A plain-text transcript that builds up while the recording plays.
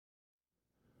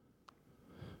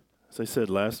As I said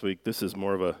last week, this is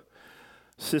more of a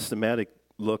systematic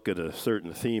look at a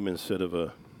certain theme instead of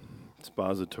a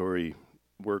expository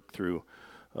work through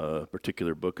a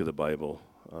particular book of the Bible.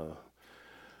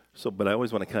 But I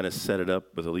always want to kind of set it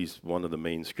up with at least one of the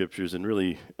main scriptures, and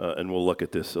really, and we'll look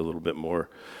at this a little bit more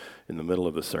in the middle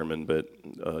of the sermon, but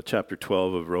chapter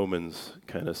 12 of Romans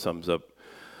kind of sums up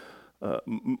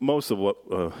most of what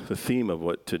the theme of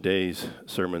what today's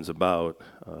sermon's about.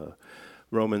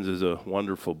 Romans is a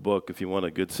wonderful book. If you want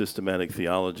a good systematic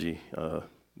theology,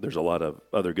 there's a lot of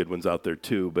other good ones out there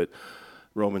too, but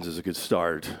Romans is a good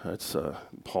start. That's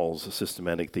Paul's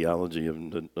systematic theology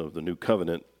of the New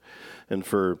Covenant. And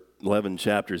for 11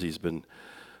 chapters, he's been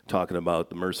talking about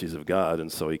the mercies of God, and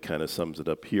so he kind of sums it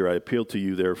up here. I appeal to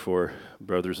you, therefore,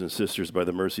 brothers and sisters, by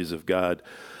the mercies of God,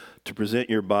 to present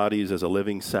your bodies as a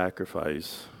living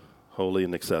sacrifice, holy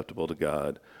and acceptable to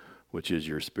God, which is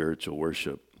your spiritual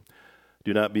worship.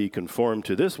 Do not be conformed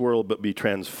to this world, but be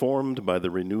transformed by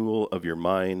the renewal of your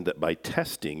mind, that by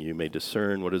testing you may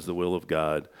discern what is the will of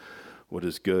God, what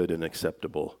is good and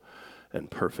acceptable and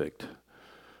perfect.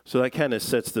 So that kind of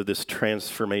sets this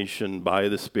transformation by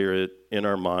the Spirit in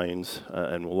our minds,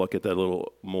 and we'll look at that a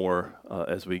little more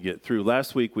as we get through.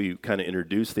 Last week we kind of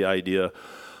introduced the idea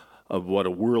of what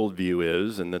a worldview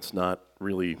is, and that's not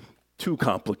really too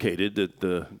complicated. That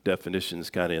the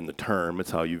definition's kind of in the term. It's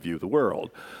how you view the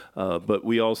world. But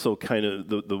we also kind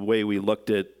of, the way we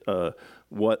looked at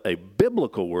what a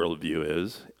biblical worldview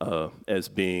is as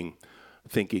being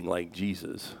thinking like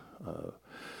Jesus.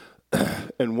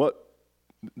 And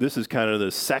this is kind of the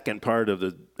second part of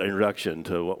the introduction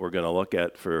to what we're going to look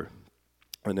at for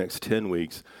the next 10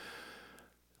 weeks.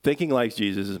 Thinking like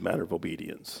Jesus is a matter of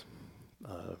obedience.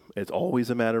 It's always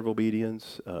a matter of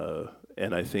obedience,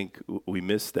 and I think we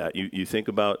miss that. You think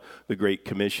about the Great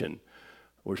Commission.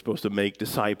 We're supposed to make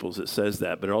disciples. It says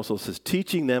that, but it also says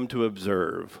teaching them to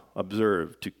observe,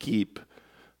 to keep,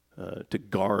 to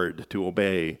guard, to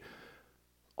obey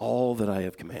all that I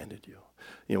have commanded you.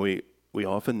 You know, we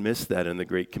often miss that in the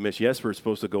Great Commission. Yes, we're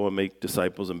supposed to go and make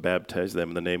disciples and baptize them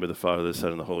in the name of the Father, the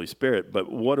Son, and the Holy Spirit, but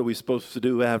what are we supposed to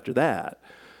do after that?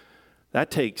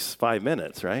 That takes 5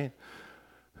 minutes, right?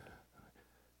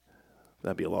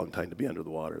 That'd be a long time to be under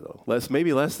the water, though.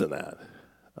 Maybe less than that.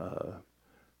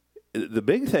 The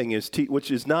big thing is, which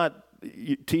is not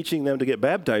teaching them to get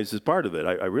baptized is part of it.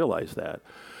 I realize that.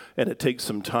 And it takes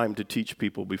some time to teach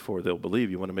people before they'll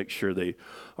believe. You want to make sure they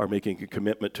are making a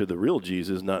commitment to the real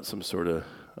Jesus, not some sort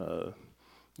of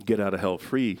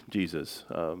get-out-of-hell-free Jesus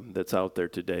that's out there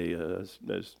today as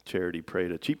Charity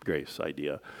prayed, a cheap grace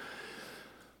idea.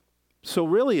 So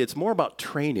really, it's more about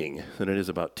training than it is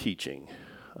about teaching.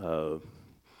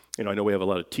 I know we have a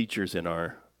lot of teachers in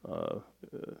our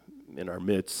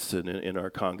midst and in our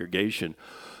congregation,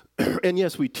 and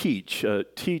yes, we teach.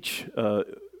 Teach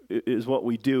is what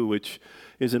we do, which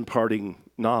is imparting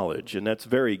knowledge, and that's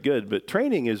very good. But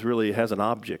training has an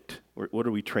object. What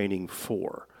are we training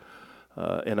for?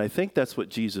 And I think that's what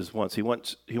Jesus wants. He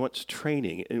wants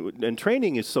training, and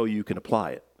training is so you can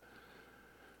apply it.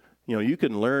 You know, you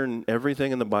can learn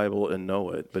everything in the Bible and know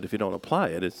it, but if you don't apply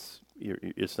it, it's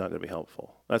not going to be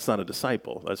helpful. That's not a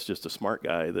disciple. That's just a smart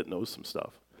guy that knows some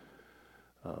stuff.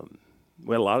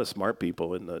 We had a lot of smart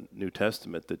people in the New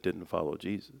Testament that didn't follow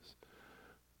Jesus.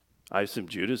 I assume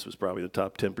Judas was probably the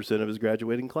top 10% of his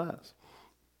graduating class.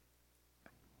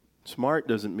 Smart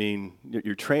doesn't mean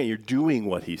you're trained. You're doing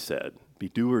what he said. Be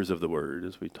doers of the word,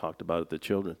 as we talked about at the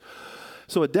children.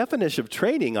 So a definition of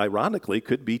training, ironically,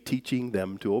 could be teaching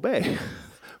them to obey,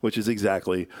 which is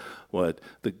exactly what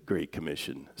the Great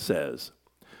Commission says.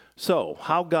 So,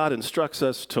 how God instructs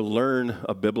us to learn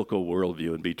a biblical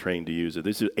worldview and be trained to use it.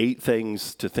 These are 8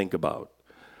 things to think about.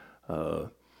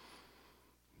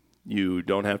 You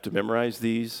don't have to memorize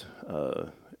these,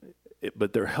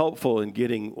 but they're helpful in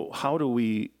getting,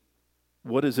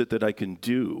 what is it that I can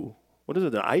do? What is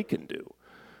it that I can do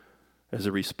as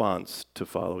a response to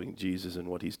following Jesus and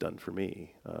what he's done for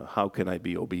me? How can I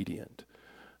be obedient?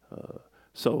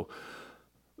 So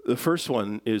the first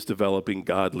one is developing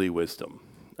godly wisdom.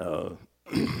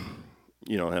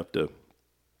 You don't have to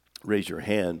raise your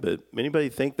hand, but anybody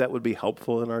think that would be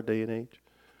helpful in our day and age?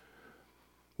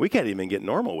 We can't even get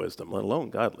normal wisdom, let alone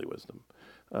godly wisdom.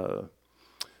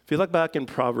 If you look back in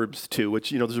Proverbs 2,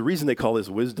 which, there's a reason they call this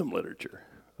wisdom literature.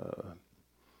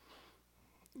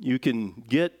 You can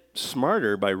get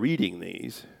smarter by reading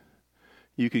these.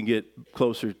 You can get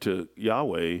closer to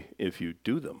Yahweh if you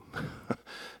do them.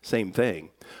 Same thing.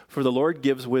 For the Lord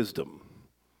gives wisdom.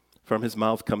 From his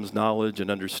mouth comes knowledge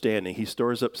and understanding. He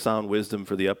stores up sound wisdom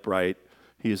for the upright.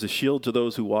 He is a shield to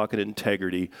those who walk in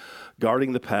integrity,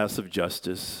 guarding the paths of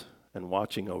justice. and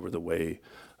watching over the way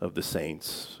of the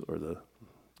saints or the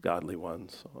godly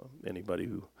ones, anybody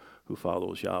who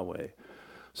follows Yahweh.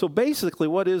 So basically,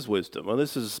 what is wisdom? Well,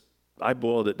 I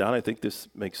boiled it down. I think this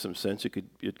makes some sense.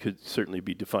 It could certainly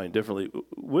be defined differently.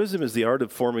 Wisdom is the art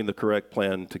of forming the correct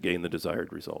plan to gain the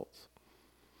desired results.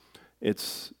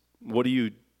 It's what do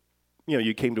you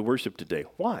came to worship today.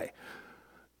 Why?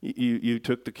 You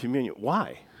took the communion.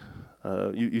 Why?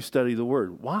 You study the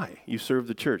Word. Why? You serve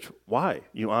the church. Why?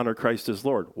 You honor Christ as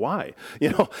Lord. Why?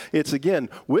 It's again,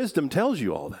 wisdom tells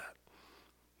you all that.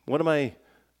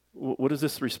 What is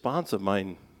this response of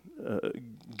mine?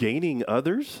 Gaining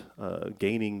others,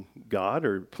 gaining God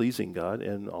or pleasing God,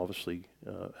 and obviously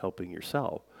helping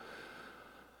yourself.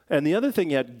 And the other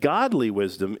thing yet, godly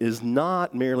wisdom is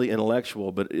not merely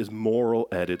intellectual, but is moral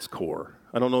at its core.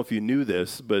 I don't know if you knew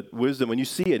this, but wisdom, when you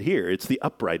see it here, it's the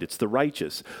upright, it's the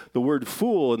righteous. The word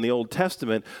fool in the Old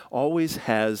Testament always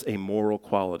has a moral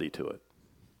quality to it.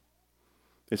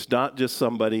 It's not just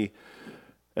somebody,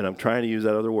 and I'm trying to use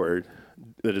that other word,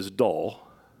 that is dull,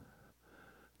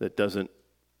 that doesn't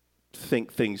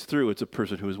think things through. It's a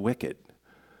person who is wicked.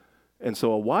 And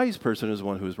so a wise person is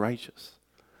one who is righteous.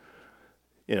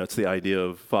 It's the idea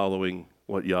of following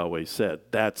what Yahweh said.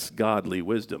 That's godly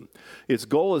wisdom. Its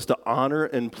goal is to honor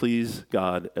and please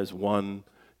God as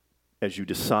you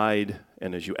decide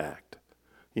and as you act.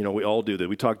 We all do that.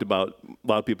 We talked about a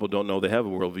lot of people don't know they have a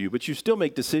worldview, but you still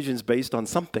make decisions based on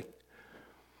something.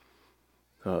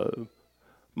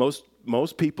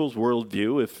 Most people's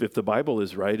worldview, if the Bible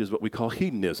is right, is what we call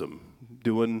hedonism,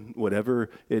 doing whatever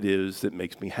it is that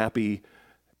makes me happy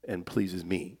and pleases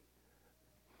me.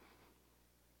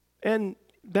 And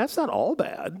that's not all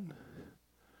bad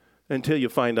until you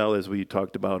find out, as we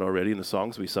talked about already in the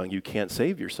songs we sung, you can't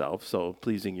save yourself. So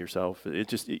pleasing yourself,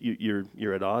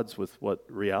 you're at odds with what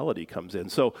reality comes in.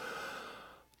 So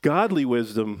godly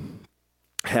wisdom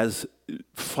has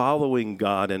following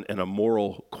God and a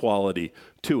moral quality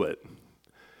to it.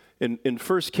 In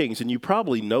 1 Kings, and you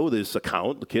probably know this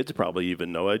account, the kids probably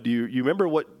even know it. Do you remember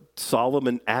what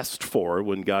Solomon asked for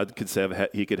when God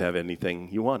he could have anything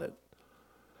he wanted?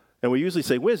 And we usually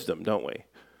say wisdom, don't we?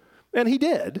 And he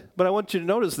did, but I want you to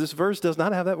notice this verse does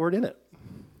not have that word in it.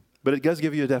 But it does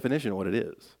give you a definition of what it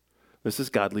is. This is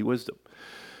godly wisdom.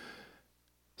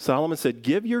 Solomon said,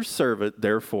 "Give your servant,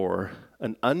 therefore,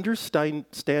 an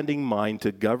understanding mind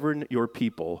to govern your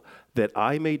people, that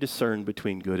I may discern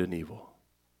between good and evil."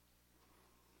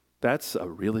 That's a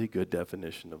really good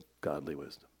definition of godly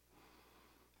wisdom.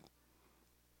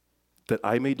 That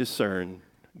I may discern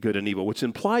good and evil, which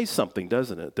implies something,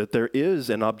 doesn't it? That there is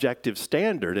an objective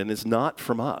standard, and it's not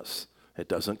from us. It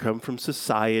doesn't come from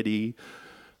society.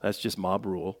 That's just mob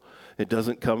rule. It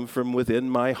doesn't come from within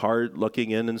my heart,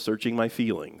 looking in and searching my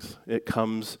feelings. It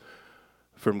comes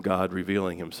from God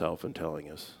revealing himself and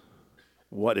telling us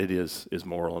what it is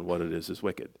moral and what it is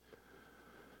wicked.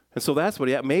 And so that's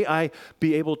what may I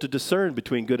be able to discern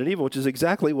between good and evil, which is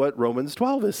exactly what Romans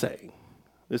 12 is saying.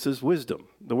 This is wisdom.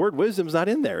 The word wisdom is not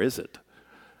in there, is it?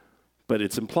 But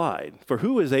it's implied. For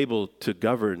who is able to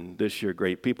govern this your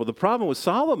great people? The problem with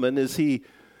Solomon is he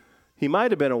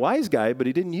might have been a wise guy, but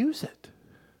he didn't use it.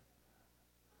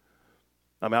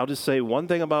 I'll just say one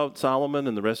thing about Solomon,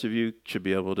 and the rest of you should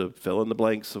be able to fill in the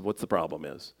blanks of what the problem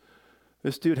is.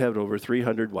 This dude had over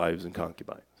 300 wives and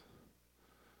concubines.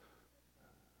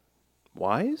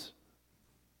 Wise?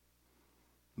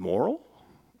 Moral?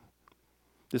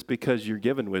 Just because you're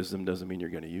given wisdom doesn't mean you're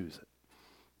going to use it,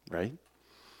 right?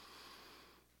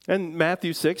 And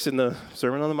Matthew 6 in the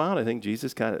Sermon on the Mount, I think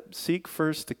Jesus kind of, seek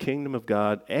first the kingdom of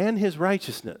God and his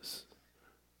righteousness.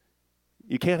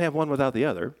 You can't have one without the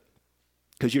other,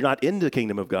 because you're not in the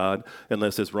kingdom of God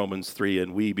unless it's Romans 3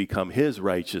 and we become his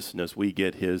righteousness. We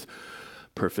get his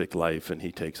perfect life and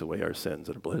he takes away our sins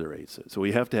and obliterates it. So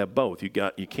we have to have both. You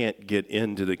can't get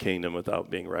into the kingdom without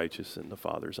being righteous in the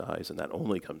Father's eyes, and that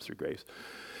only comes through grace.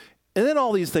 And then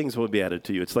all these things will be added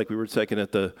to you. It's like we were second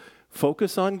at the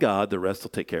focus on God, the rest will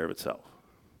take care of itself.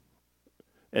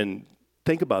 And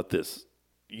think about this.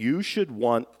 You should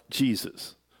want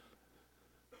Jesus.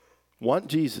 Want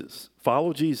Jesus.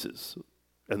 Follow Jesus.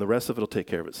 And the rest of it will take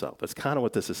care of itself. That's kind of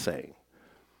what this is saying.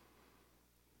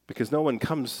 Because no one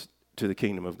comes to the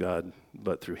kingdom of God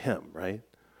but through him, right?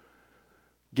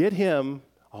 Get him,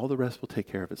 all the rest will take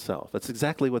care of itself. That's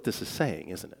exactly what this is saying,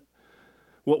 isn't it?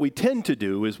 What we tend to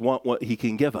do is want what he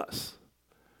can give us.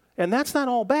 And that's not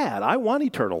all bad. I want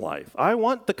eternal life. I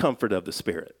want the comfort of the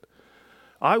Spirit.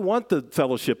 I want the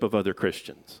fellowship of other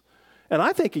Christians. And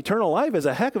I think eternal life is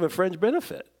a heck of a fringe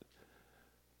benefit.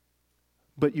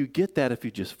 But you get that if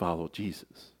you just follow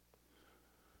Jesus.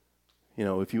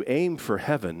 If you aim for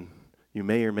heaven, You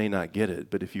may or may not get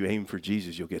it, but if you aim for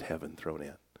Jesus, you'll get heaven thrown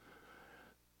in.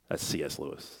 That's C.S.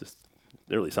 Lewis.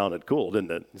 It really sounded cool,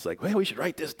 didn't it? It's like, well, we should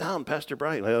write this down, Pastor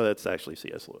Brian. Well, that's actually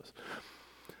C.S. Lewis.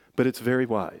 But it's very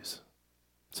wise.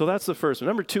 So that's the first one.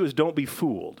 Number 2 is don't be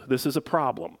fooled. This is a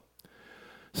problem.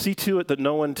 See to it that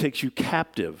no one takes you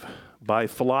captive by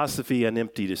philosophy and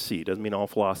empty deceit. Doesn't mean all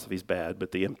philosophy is bad,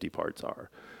 but the empty parts are.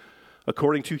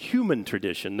 According to human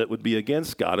tradition that would be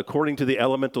against God, according to the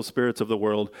elemental spirits of the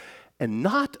world, and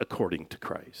not according to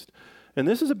Christ. And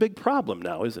this is a big problem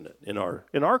now, isn't it? In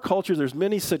our culture, there's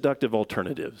many seductive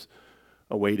alternatives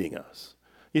awaiting us.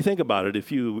 You think about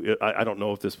it, I don't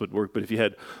know if this would work, but if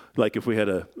we had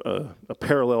a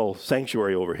parallel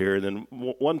sanctuary over here, and then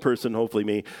one person, hopefully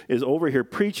me, is over here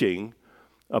preaching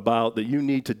about that you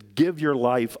need to give your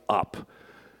life up,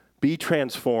 be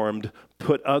transformed,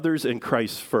 put others in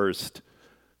Christ first,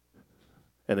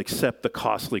 and accept the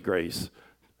costly grace,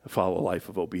 follow a life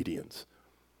of obedience.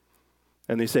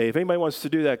 And they say, if anybody wants to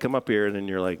do that, come up here. And then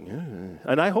you're like,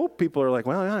 and I hope people are like,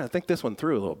 well, yeah, I think this one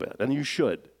through a little bit. And you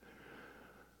should.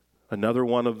 Another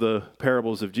one of the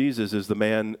parables of Jesus is the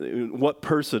man, what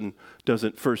person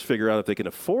doesn't first figure out if they can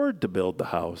afford to build the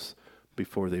house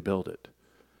before they build it?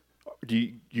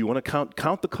 Do you want to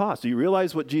count the cost? Do you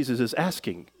realize what Jesus is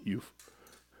asking you?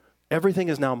 Everything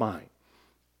is now mine.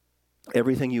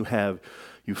 Everything you have,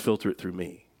 you filter it through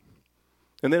me.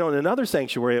 And then on another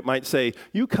sanctuary, it might say,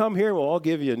 you come here, we'll all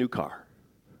give you a new car.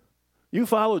 You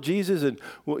follow Jesus, and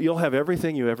you'll have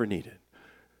everything you ever needed.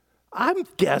 I'm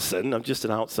guessing, I'm just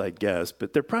an outside guess,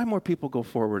 but there are probably more people go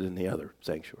forward in the other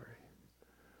sanctuary.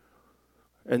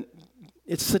 And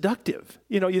it's seductive.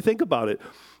 You think about it.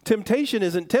 Temptation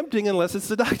isn't tempting unless it's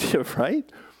seductive,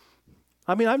 right?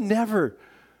 I mean, I've never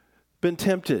been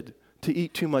tempted to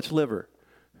eat too much liver.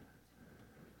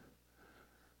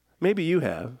 Maybe you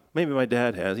have. Maybe my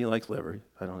dad has. He likes liver.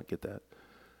 I don't get that.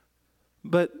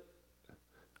 But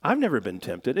I've never been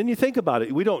tempted. And you think about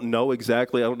it, we don't know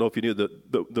exactly. I don't know if you knew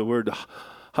the word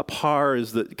hapar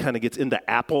is that kind of gets into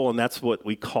apple, and that's what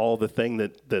we call the thing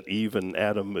that Eve and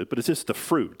Adam, but it's just the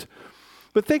fruit.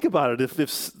 But think about it, if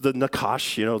the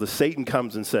nakash, the Satan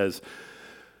comes and says,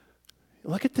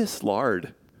 look at this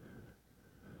lard.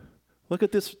 Look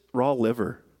at this raw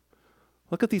liver.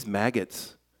 Look at these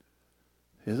maggots.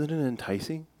 Isn't it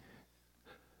enticing?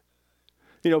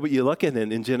 But you look at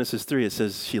it in Genesis 3, it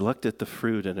says, she looked at the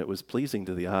fruit and it was pleasing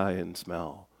to the eye and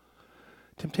smell.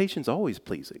 Temptation's always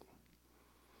pleasing.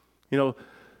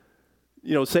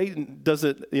 Satan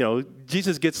doesn't,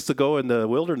 Jesus gets to go in the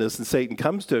wilderness and Satan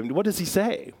comes to him. What does he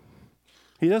say?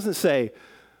 He doesn't say,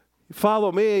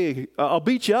 follow me, I'll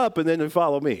beat you up and then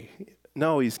follow me.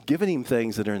 No, he's giving him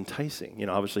things that are enticing.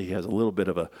 Obviously he has a little bit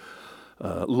of a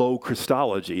low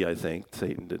Christology, I think.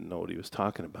 Satan didn't know what he was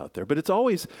talking about there. But there's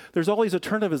always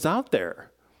alternatives out there.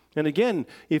 And again,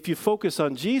 if you focus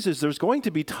on Jesus, there's going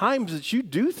to be times that you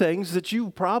do things that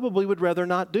you probably would rather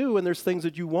not do, and there's things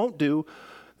that you won't do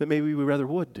that maybe we rather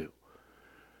would do.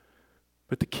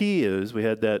 But the key is, we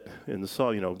had that in the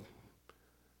song,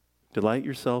 delight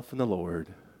yourself in the Lord,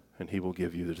 and he will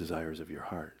give you the desires of your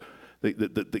heart.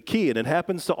 The key, and it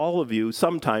happens to all of you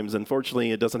sometimes,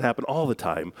 unfortunately it doesn't happen all the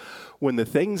time, when the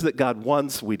things that God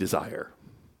wants we desire,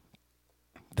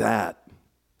 that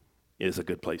is a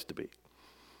good place to be.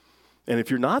 And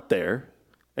if you're not there,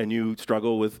 and you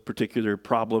struggle with particular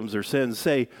problems or sins,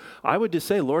 I would just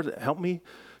say, Lord, help me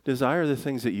desire the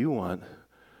things that you want,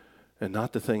 and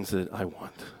not the things that I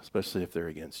want, especially if they're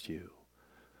against you.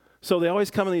 So they always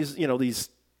come in these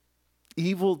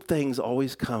evil things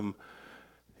always come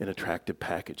in attractive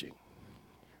packaging.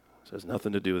 This has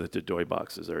nothing to do with it. The joy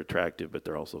boxes are attractive, but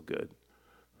they're also good.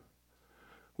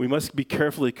 We must be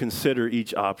carefully consider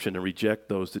each option and reject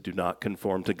those that do not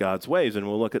conform to God's ways. And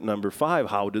we'll look at number 5.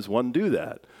 How does one do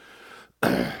that?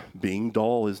 Being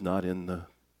dull is not in the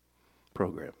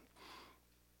program.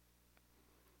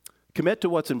 Commit to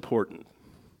what's important.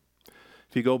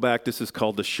 If you go back, this is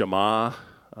called the Shema.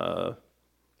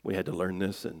 We had to learn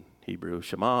this in Hebrew.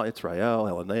 Shema, Israel,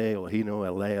 Elanei, Elohinu,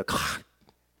 Elea. I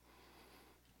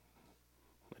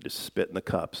just spit in the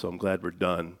cup, so I'm glad we're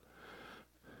done.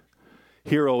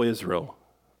 Hear, O Israel,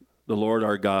 the Lord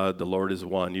our God, the Lord is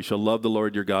one. You shall love the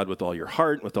Lord your God with all your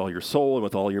heart, with all your soul, and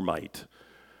with all your might.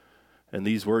 And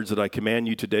these words that I command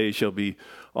you today shall be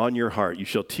on your heart. You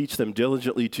shall teach them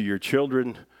diligently to your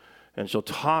children, and shall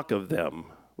talk of them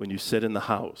when you sit in the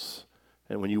house,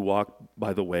 and when you walk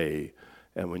by the way,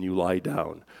 and when you lie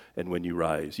down, and when you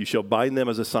rise. You shall bind them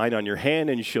as a sign on your hand,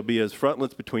 and you shall be as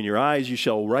frontlets between your eyes. You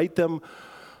shall write them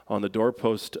on the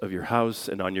doorpost of your house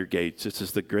and on your gates. This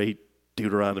is the great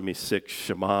Deuteronomy 6,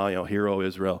 Shema, hear, O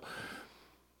Israel.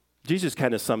 Jesus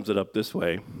kind of sums it up this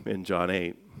way in John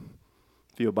 8.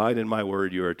 If you abide in my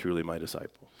word, you are truly my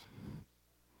disciples.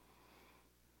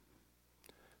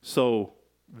 So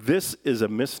this is a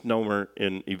misnomer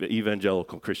in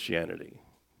evangelical Christianity.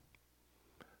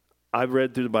 I've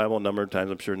read through the Bible a number of times.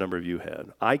 I'm sure a number of you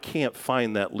have. I can't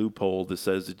find that loophole that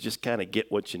says just kind of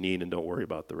get what you need and don't worry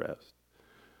about the rest.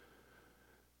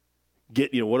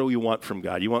 What do you want from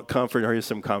God? You want comfort, here's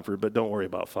some comfort, but don't worry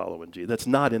about following Jesus. That's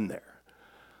not in there.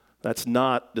 That's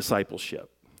not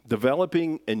discipleship.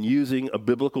 Developing and using a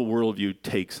biblical worldview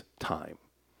takes time.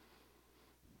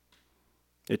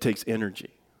 It takes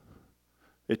energy.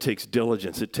 It takes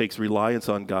diligence. It takes reliance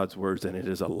on God's words, and it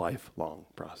is a lifelong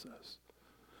process.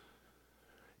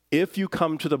 If you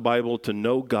come to the Bible to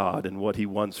know God and what he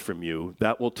wants from you,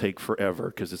 that will take forever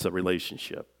because it's a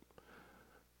relationship.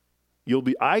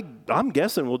 I'm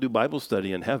guessing we'll do Bible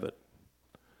study in heaven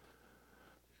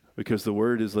because the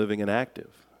word is living and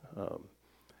active.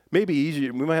 Maybe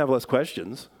easier. We might have less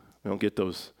questions. We don't get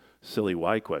those silly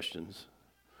why questions.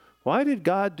 Why did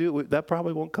God do it? That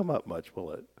probably won't come up much,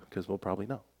 will it? Because we'll probably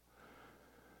know.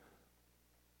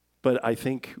 But I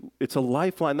think it's a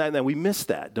lifeline, and we miss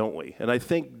that, don't we? And I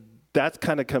think that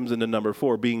kind of comes into number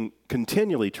 4, being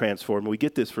continually transformed. We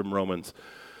get this from Romans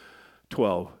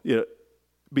 12.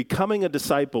 Becoming a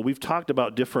disciple, we've talked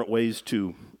about different ways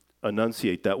to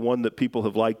enunciate that. One that people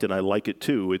have liked, and I like it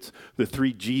too, it's the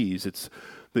 3 G's. It's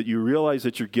that you realize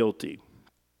that you're guilty.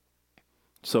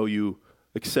 So you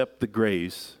accept the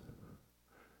grace,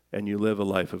 and you live a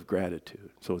life of gratitude.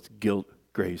 So it's guilt,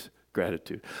 grace,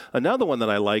 gratitude. Another one that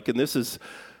I like, and this is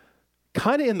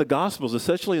kind of in the Gospels,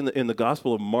 especially in the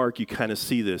Gospel of Mark, you kind of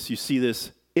see this. You see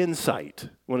this insight.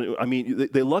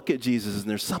 They look at Jesus and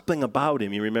there's something about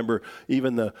him. You remember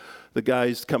even the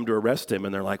guys come to arrest him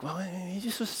and they're like, well, it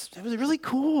was really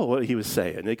cool what he was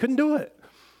saying. They couldn't do it.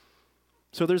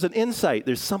 So there's an insight.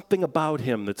 There's something about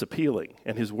him that's appealing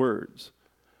and his words.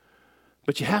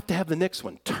 But you have to have the next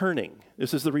one, turning.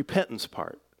 This is the repentance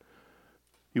part.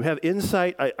 You have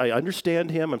insight. I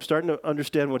understand him. I'm starting to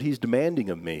understand what he's demanding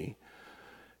of me.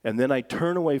 And then I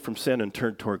turn away from sin and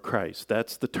turn toward Christ.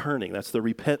 That's the turning. That's the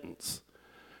repentance.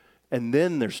 And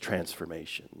then there's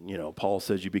transformation. Paul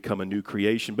says you become a new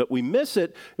creation. But we miss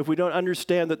it if we don't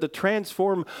understand that the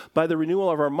transform by the renewal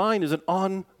of our mind is an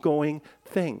ongoing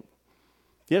thing.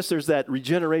 Yes, there's that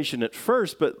regeneration at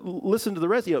first, but listen to the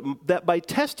rest. That by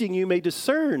testing you may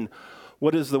discern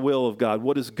what is the will of God,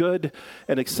 what is good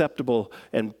and acceptable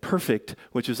and perfect,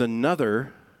 which is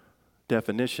another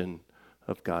definition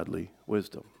of godly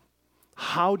wisdom.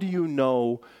 How do you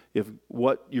know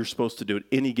what you're supposed to do at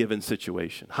any given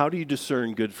situation? How do you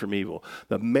discern good from evil?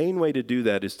 The main way to do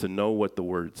that is to know what the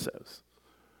Word says.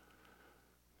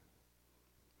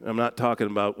 I'm not talking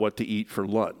about what to eat for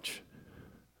lunch.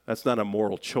 That's not a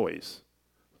moral choice,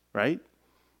 right?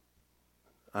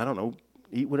 I don't know,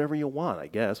 eat whatever you want, I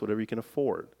guess, whatever you can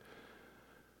afford.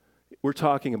 We're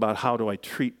talking about how do I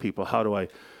treat people? How do I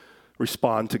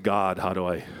respond to God? How do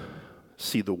I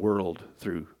see the world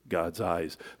through God's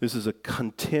eyes? This is a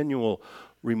continual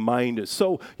reminder.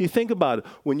 So you think about it.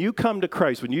 When you come to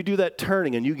Christ, when you do that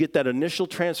turning and you get that initial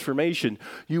transformation,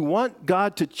 you want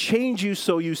God to change you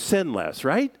so you sin less,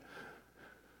 right?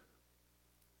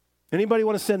 Anybody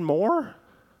want to sin more?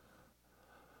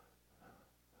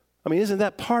 Isn't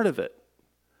that part of it?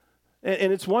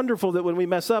 And it's wonderful that when we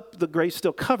mess up, the grace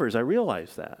still covers. I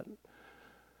realize that.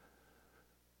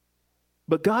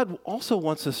 But God also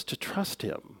wants us to trust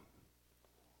him,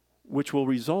 which will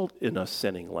result in us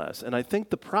sinning less. And I think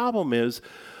the problem is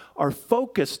our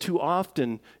focus too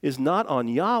often is not on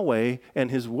Yahweh and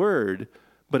his word,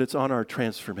 but it's on our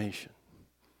transformation.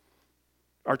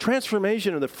 Our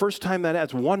transformation, and the first time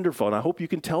that's wonderful, and I hope you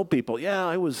can tell people, yeah,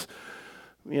 I was,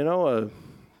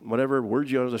 whatever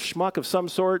word I was a schmuck of some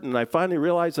sort, and I finally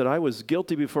realized that I was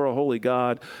guilty before a holy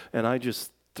God, and I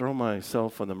just throw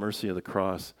myself on the mercy of the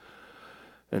cross.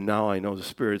 And now I know the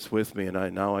Spirit's with me,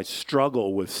 and now I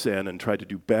struggle with sin and try to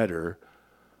do better.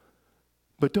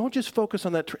 But don't just focus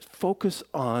on that. Focus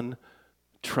on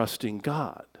trusting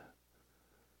God.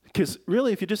 Because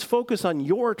really, if you just focus on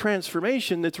your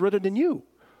transformation, it's rooted in you.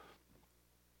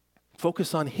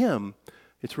 Focus on him,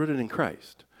 it's rooted in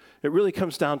Christ. It really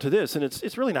comes down to this, and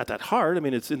it's really not that hard.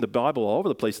 It's in the Bible all over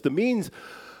the place. It means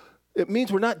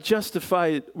we're not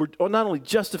justified. We're not only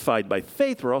justified by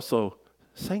faith, we're also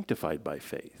sanctified by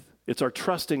faith. It's our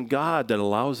trust in God that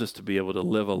allows us to be able to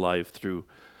live a life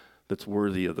that's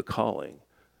worthy of the calling.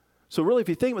 So really, if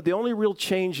you think about it, the only real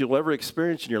change you'll ever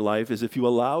experience in your life is if you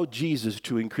allow Jesus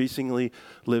to increasingly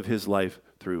live his life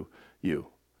through you.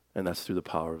 And that's through the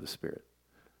power of the Spirit.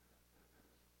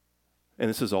 And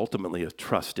this is ultimately a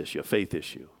trust issue, a faith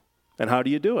issue. And how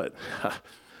do you do it?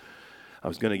 I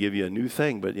was going to give you a new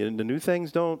thing, but the new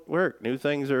things don't work. New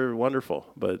things are wonderful,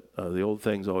 but the old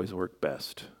things always work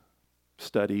best.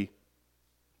 Study,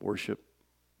 worship,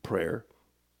 prayer,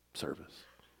 service.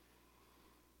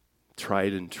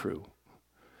 Tried and true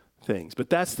things. But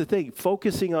that's the thing,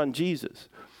 focusing on Jesus.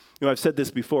 I've said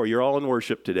this before. You're all in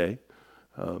worship today.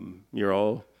 You're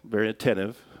all very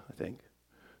attentive, I think.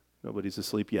 Nobody's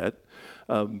asleep yet.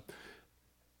 What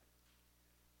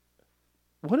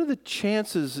are the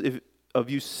chances of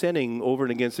you sinning over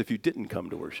and against if you didn't come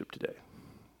to worship today?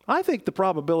 I think the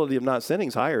probability of not sinning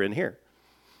is higher in here.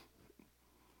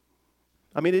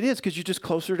 I mean, it is because you're just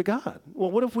closer to God. Well,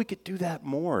 what if we could do that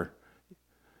more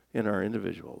in our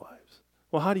individual lives?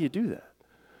 Well, how do you do that?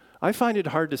 I find it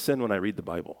hard to sin when I read the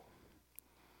Bible.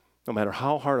 No matter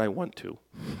how hard I want to.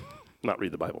 Not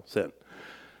read the Bible, sin.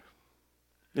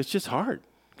 It's just hard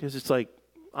because it's like,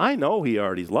 I know he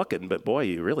already's looking, but boy,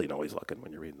 you really know he's looking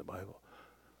when you're reading the Bible.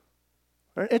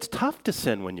 It's tough to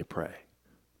sin when you pray.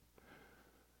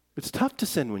 It's tough to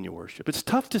sin when you worship. It's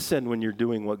tough to sin when you're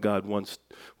doing what God wants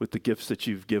with the gifts that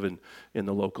you've given in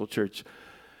the local church.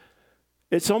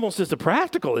 It's almost just a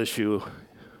practical issue,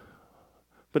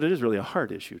 but it is really a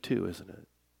heart issue too, isn't it?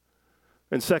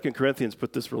 And 2 Corinthians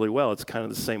put this really well. It's kind of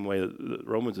the same way that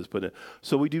Romans has put it.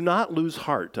 So we do not lose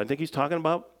heart. I think he's talking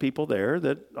about people there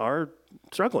that are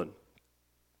struggling.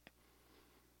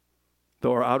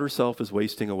 Though our outer self is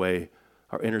wasting away,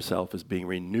 our inner self is being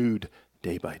renewed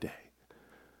day by day.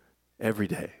 Every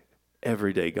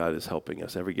day God is helping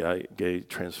us. Every day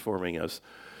transforming us.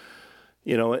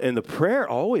 And the prayer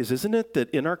always, isn't it, that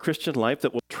in our Christian life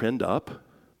that will trend up?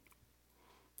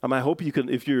 I hope you can,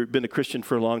 if you've been a Christian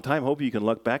for a long time, hope you can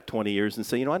look back 20 years and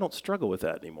say, I don't struggle with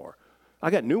that anymore. I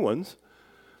got new ones.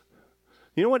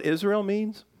 You know what Israel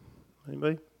means?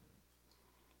 Anybody?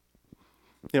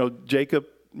 Jacob,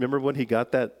 remember when he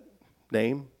got that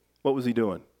name? What was he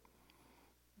doing?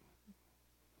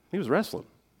 He was wrestling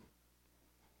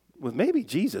with maybe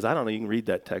Jesus. I don't know. You can read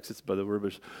that text. It's by the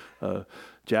Rubish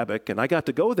Jabbok. And I got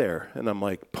to go there. And I'm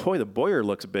like, boy, the Boyer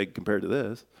looks big compared to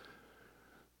this.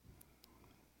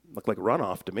 Looked like a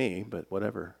runoff to me, but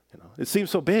whatever. It seems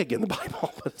so big in the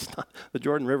Bible, but it's not. The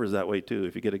Jordan River's that way too.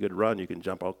 If you get a good run, you can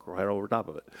jump right over top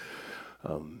of it.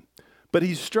 But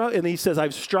and he says,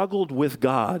 I've struggled with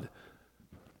God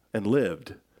and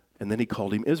lived. And then he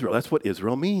called him Israel. That's what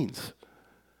Israel means.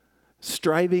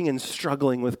 Striving and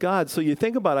struggling with God. So you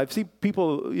think about it. I've seen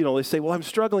people, they say, well, I'm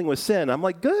struggling with sin. I'm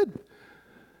like, good.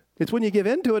 It's when you give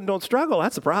in to it and don't struggle.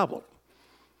 That's the problem.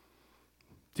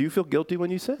 Do you feel guilty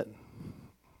when you sin?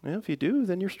 If you do,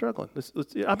 then you're struggling.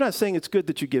 I'm not saying it's good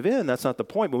that you give in. That's not the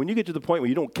point. But when you get to the point where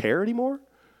you don't care anymore,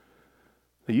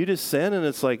 you just sin and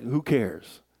it's like, who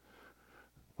cares?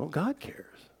 Well, God cares.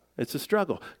 It's a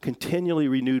struggle, continually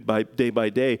renewed by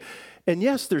day. And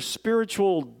yes, there's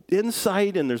spiritual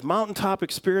insight and there's mountaintop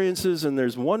experiences and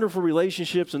there's wonderful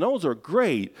relationships, and those are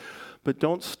great. But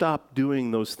don't stop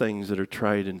doing those things that are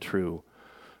tried and true.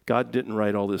 God didn't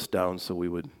write all this down so we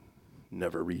would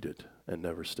never read it and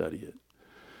never study it.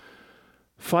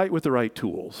 Fight with the right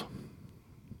tools.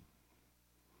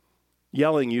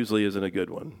 Yelling usually isn't a good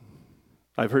one.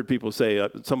 I've heard people say,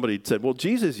 somebody said, well,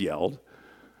 Jesus yelled.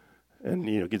 And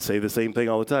you can say the same thing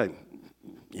all the time.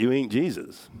 You ain't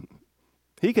Jesus.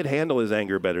 He could handle his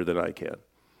anger better than I can.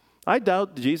 I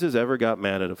doubt Jesus ever got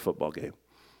mad at a football game.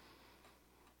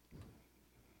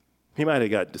 He might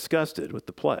have got disgusted with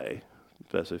the play,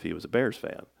 especially if he was a Bears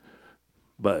fan.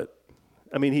 But,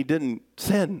 he didn't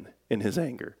sin in his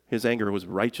anger. His anger was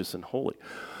righteous and holy.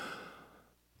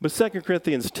 But 2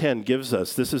 Corinthians 10 gives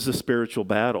us, this is a spiritual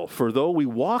battle. For though we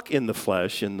walk in the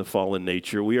flesh, in the fallen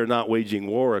nature, we are not waging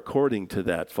war according to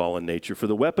that fallen nature. For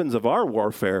the weapons of our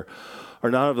warfare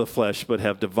are not of the flesh, but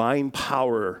have divine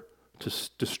power to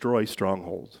destroy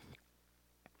strongholds.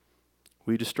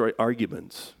 We destroy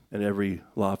arguments and every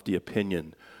lofty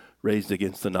opinion raised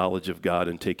against the knowledge of God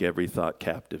and take every thought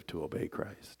captive to obey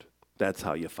Christ. That's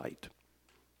how you fight.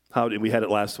 We had it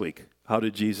last week. How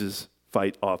did Jesus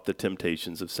fight off the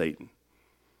temptations of Satan?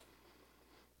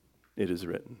 It is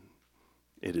written.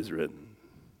 It is written.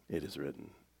 It is written.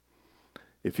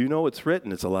 If you know it's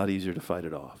written, it's a lot easier to fight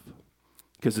it off.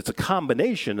 Because it's a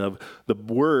combination of the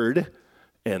Word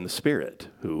and the Spirit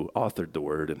who authored the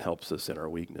Word and helps us in our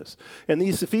weakness. And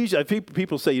these Ephesians,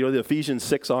 people say, the Ephesians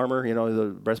 6 armor, the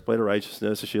breastplate of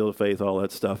righteousness, the shield of faith, all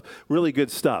that stuff. Really good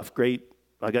stuff. Great.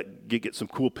 I get some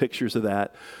cool pictures of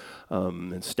that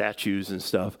and statues and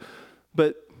stuff.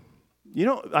 But,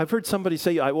 I've heard somebody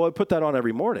say, I put that on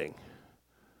every morning.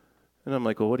 And I'm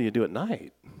like, well, what do you do at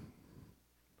night?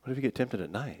 What if you get tempted at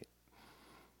night?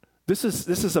 This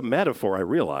is a metaphor, I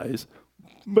realize,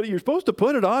 but you're supposed to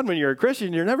put it on when you're a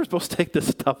Christian. You're never supposed to take this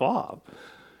stuff off.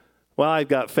 Well, I've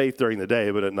got faith during the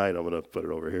day, but at night I'm going to put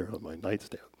it over here on my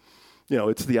nightstand.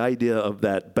 It's the idea of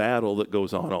that battle that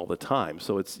goes on all the time.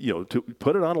 So it's, to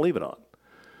put it on and leave it on.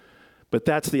 But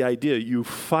that's the idea. You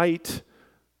fight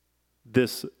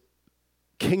this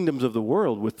kingdoms of the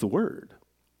world with the word.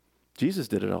 Jesus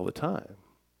did it all the time.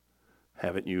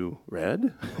 Haven't you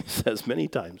read? He says many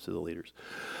times to the leaders.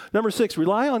 Number 6,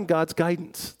 rely on God's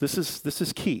guidance. This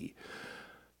is key.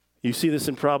 You see this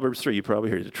in Proverbs 3. You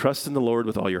probably heard it. Trust in the Lord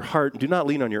with all your heart. Do not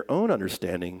lean on your own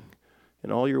understanding.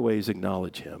 In all your ways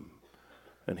acknowledge him,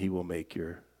 and he will make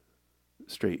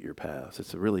straight your paths.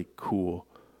 It's a really cool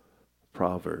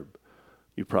proverb.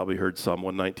 You probably heard Psalm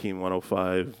 119,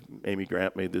 105. Amy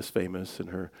Grant made this famous in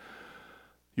her,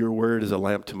 your word is a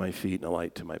lamp to my feet and a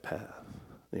light to my path.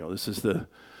 This is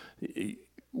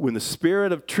when the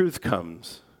Spirit of truth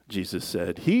comes, Jesus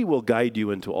said, he will guide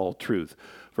you into all truth,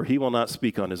 for he will not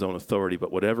speak on his own authority,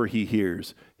 but whatever he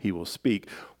hears, he will speak.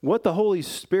 What the Holy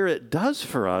Spirit does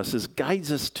for us is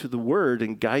guides us to the Word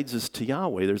and guides us to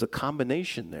Yahweh. There's a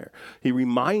combination there. He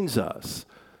reminds us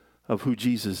of who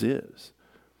Jesus is.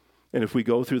 And if we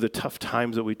go through the tough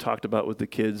times that we talked about with the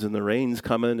kids, and the rain's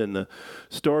coming, and the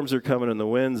storms are coming, and the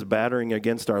wind's battering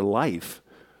against our life,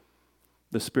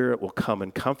 the Spirit will come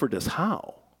and comfort us.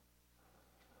 How?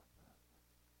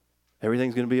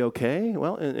 Everything's going to be okay?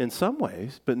 Well, in some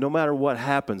ways, but no matter what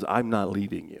happens, I'm not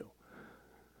leaving you.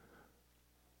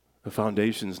 The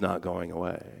foundation's not going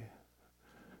away.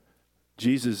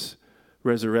 Jesus'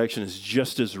 resurrection is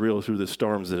just as real through the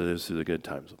storms that it is through the good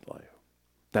times of life.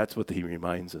 That's what he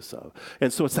reminds us of.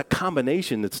 And so it's that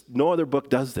combination that's, no other book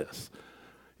does this.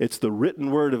 It's the written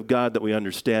word of God that we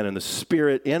understand, and the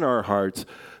Spirit in our hearts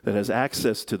that has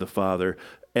access to the Father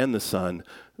and the Son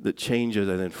that changes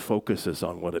and then focuses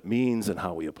on what it means and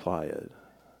how we apply it.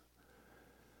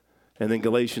 And then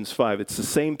Galatians 5, it's the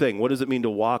same thing. What does it mean to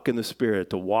walk in the Spirit,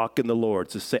 to walk in the Lord?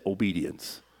 It's the same,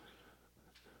 obedience.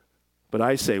 But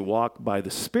I say walk by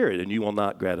the Spirit, and you will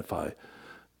not gratify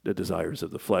the desires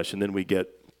of the flesh. And then we get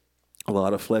a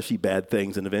lot of fleshy bad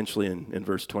things, and eventually in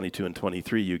verse 22 and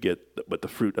 23, you get what the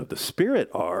fruit of the Spirit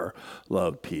are: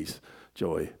 love, peace,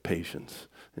 joy, patience,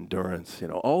 endurance,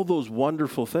 all those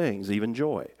wonderful things, even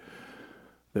joy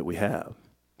that we have.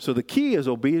 So the key is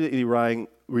obediently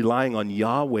relying on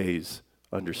Yahweh's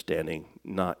understanding,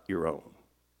 not your own.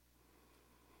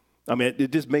 I mean,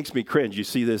 it just makes me cringe. You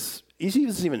see this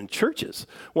even in churches.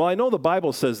 Well, I know the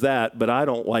Bible says that, but I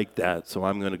don't like that, so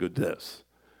I'm going to go this.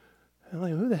 I'm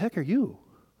like, who the heck are you?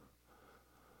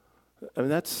 I mean,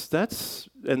 that's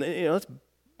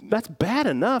bad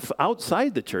enough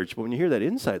outside the church, but when you hear that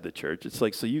inside the church, it's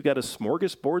like, so you got a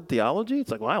smorgasbord theology?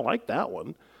 It's like, well, I like that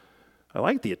one. I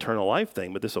like the eternal life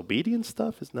thing, but this obedience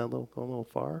stuff, isn't that going a little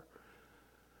far?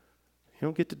 You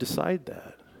don't get to decide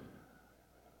that.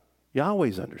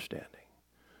 Yahweh's understanding,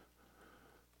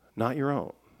 not your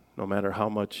own, no matter how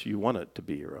much you want it to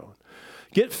be your own.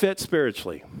 Get fit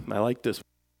spiritually. I like this.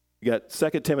 We got 2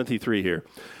 Timothy 3 here.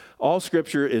 All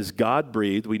Scripture is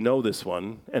God-breathed, we know this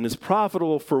one, and is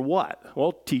profitable for what?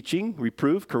 Well, teaching,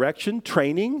 reproof, correction,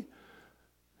 training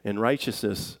in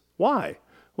righteousness. Why?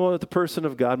 Well, that the person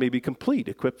of God may be complete,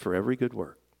 equipped for every good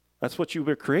work. That's what you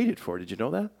were created for. Did you know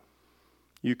that?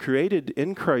 You created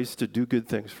in Christ to do good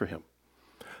things for him.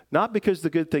 Not because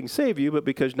the good things save you, but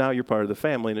because now you're part of the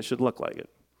family and it should look like it.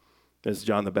 As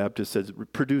John the Baptist says,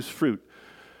 produce fruit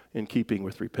in keeping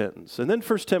with repentance. And then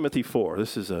 1 Timothy 4,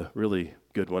 this is a really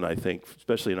good one, I think,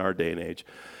 especially in our day and age.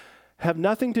 Have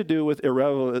nothing to do with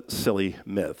irrelevant, silly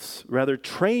myths. Rather,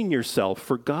 train yourself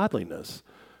for godliness.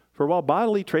 For while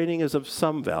bodily training is of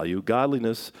some value,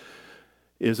 godliness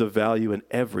is of value in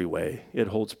every way. It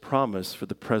holds promise for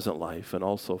the present life and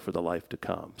also for the life to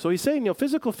come. So he's saying,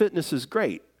 physical fitness is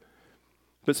great,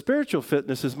 but spiritual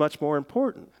fitness is much more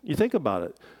important. You think about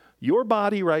it. Your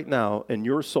body right now and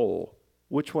your soul,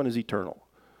 which one is eternal?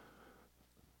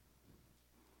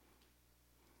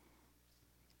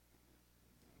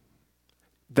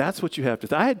 That's what you have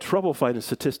to I had trouble finding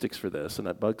statistics for this, and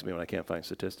that bugs me when I can't find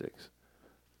statistics.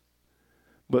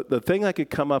 But the thing I could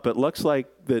come up, it looks like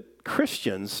that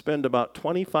Christians spend about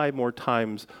 25 more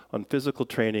times on physical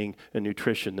training and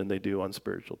nutrition than they do on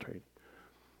spiritual training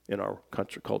in our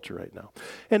culture right now.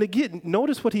 And again,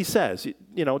 notice what he says.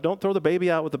 Don't throw the baby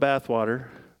out with the bathwater.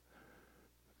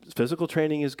 Physical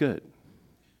training is good.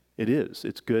 It is.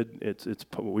 It's good.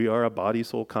 We are a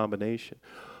body-soul combination.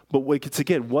 But it's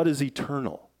again, what is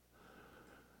eternal?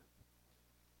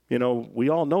 We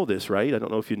all know this, right? I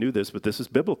don't know if you knew this, but this is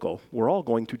biblical. We're all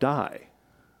going to die.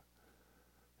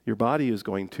 Your body is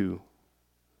going to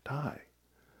die.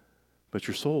 But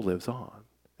your soul lives on.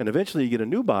 And eventually you get a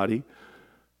new body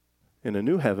in a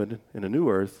new heaven, in a new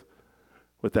earth,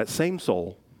 with that same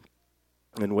soul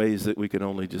in ways that we can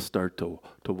only just start to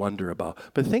wonder about.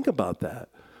 But think about that.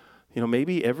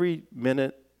 Maybe every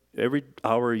minute, every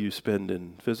hour you spend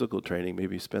in physical training,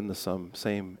 maybe spend the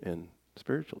same in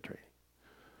spiritual training.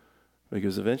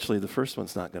 Because eventually the first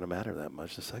one's not going to matter that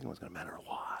much. The second one's going to matter a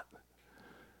lot.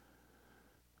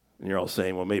 And you're all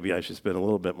saying, well, maybe I should spend a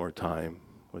little bit more time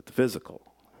with the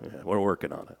physical. Yeah, we're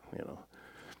working on it,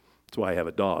 That's why I have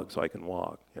a dog, so I can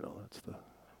walk. That's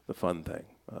the fun thing.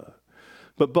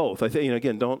 But both, I think.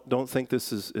 Again, don't think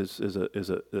this is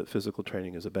a physical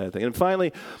training is a bad thing. And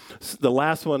finally, the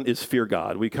last one is fear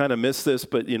God. We kind of miss this,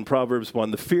 but in Proverbs 1,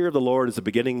 the fear of the Lord is the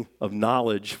beginning of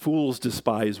knowledge. Fools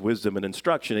despise wisdom and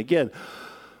instruction. Again,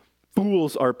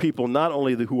 fools are people not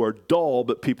only who are dull,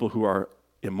 but people who are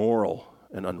immoral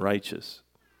and unrighteous.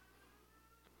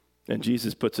 And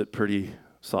Jesus puts it pretty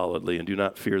solidly, and do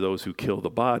not fear those who kill the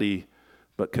body,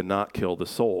 but cannot kill the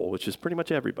soul, which is pretty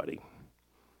much everybody.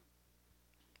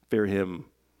 Fear him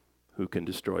who can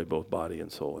destroy both body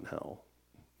and soul in hell.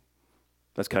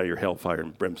 That's kind of your hellfire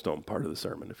and brimstone part of the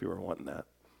sermon, if you were wanting that.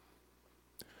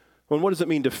 Well, what does it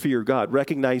mean to fear God?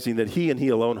 Recognizing that he and he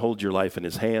alone holds your life in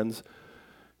his hands.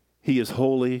 He is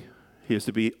holy. He is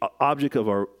to be an object of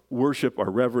our worship, our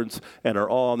reverence, and our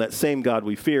awe. And that same God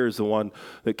we fear is the one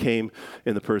that came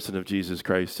in the person of Jesus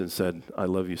Christ and said, I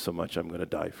love you so much, I'm going to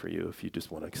die for you if you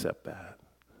just want to accept that.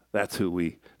 That's who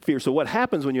we fear. So what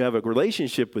happens when you have a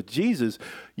relationship with Jesus,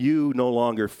 you no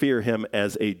longer fear him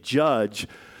as a judge,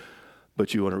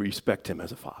 but you want to respect him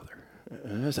as a father.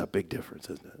 And that's a big difference,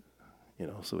 isn't it?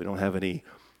 So we don't have any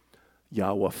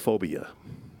Yahweh-phobia.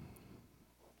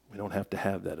 We don't have to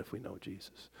have that if we know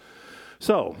Jesus.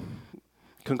 So,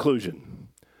 conclusion.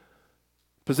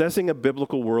 Possessing a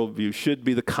biblical worldview should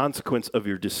be the consequence of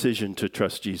your decision to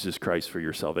trust Jesus Christ for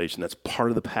your salvation. That's part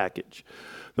of the package.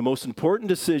 The most important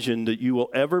decision that you will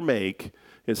ever make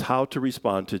is how to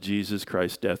respond to Jesus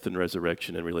Christ's death and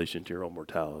resurrection in relation to your own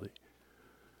mortality.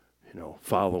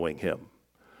 Following him.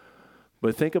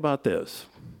 But think about this.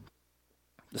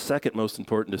 The second most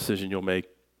important decision you'll make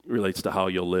relates to how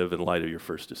you'll live in light of your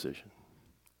first decision.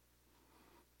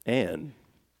 And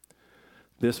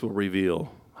this will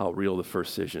reveal how real the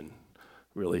first decision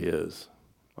really is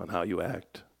on how you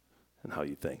act and how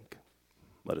you think.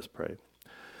 Let us pray.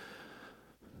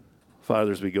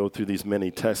 Father, as we go through these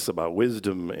many texts about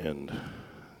wisdom and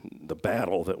the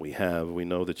battle that we have, we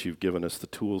know that you've given us the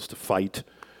tools to fight.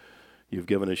 You've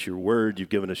given us your word. You've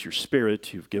given us your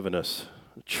spirit. You've given us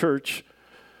a church.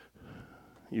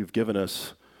 You've given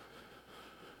us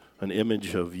an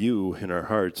image of you in our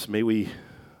hearts. May we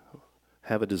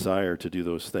have a desire to do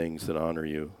those things that honor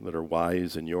you, that are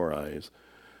wise in your eyes.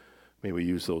 May we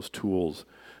use those tools.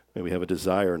 May we have a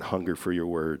desire and hunger for your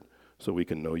word so we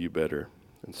can know you better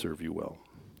and serve you well.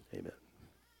 Amen.